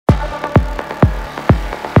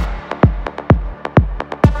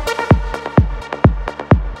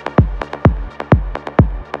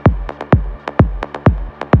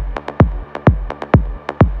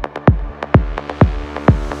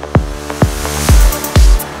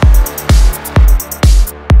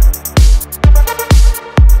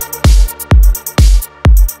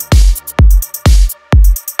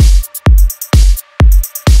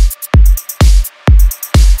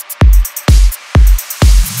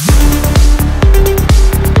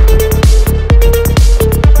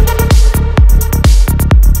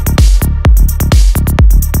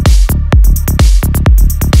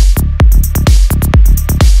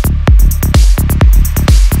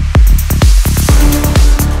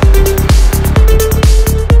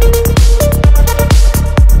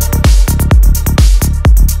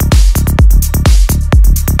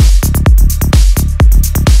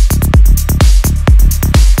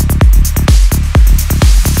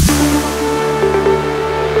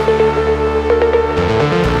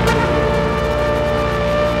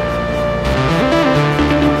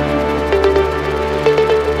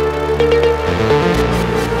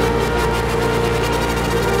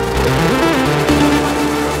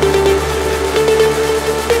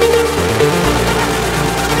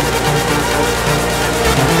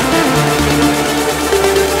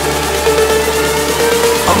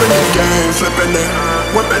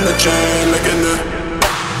chain, licking the.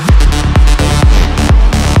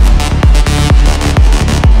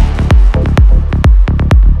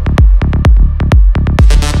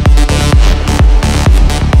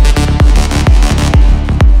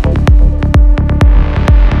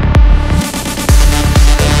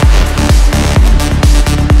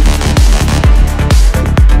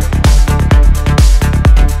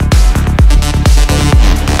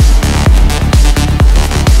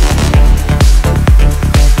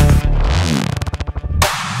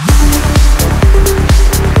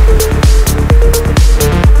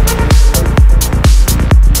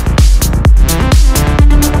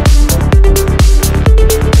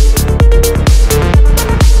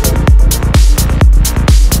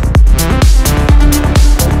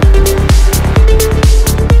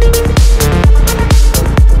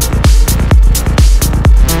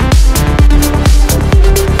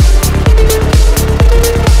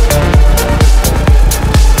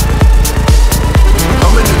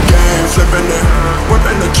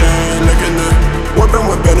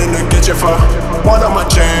 One on my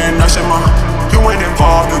chain, I said you ain't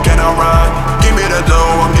involved, you cannot ride. Give me the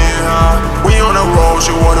dough, I'm getting high. We on the road,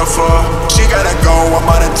 she wanna fuck. She gotta go, I'm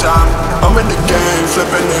out of time. I'm in the game,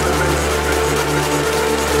 flipping it.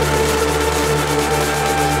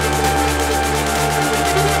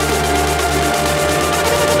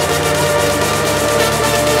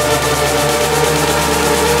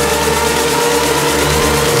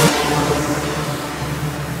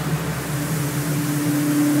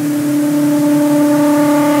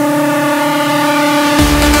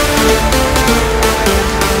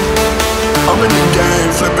 I'm in the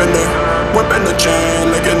game, flipping it, whipping the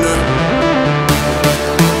chain, licking it.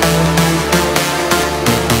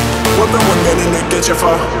 Whipping in the kitchen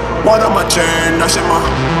for one on my chain, that's in my.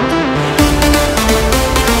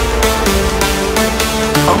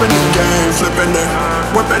 I'm in the game, flipping it,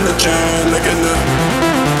 whipping the chain, licking it.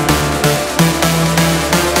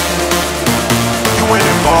 You ain't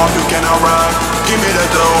involved, you cannot ride. Give me the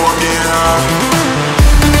dough, I'm getting high.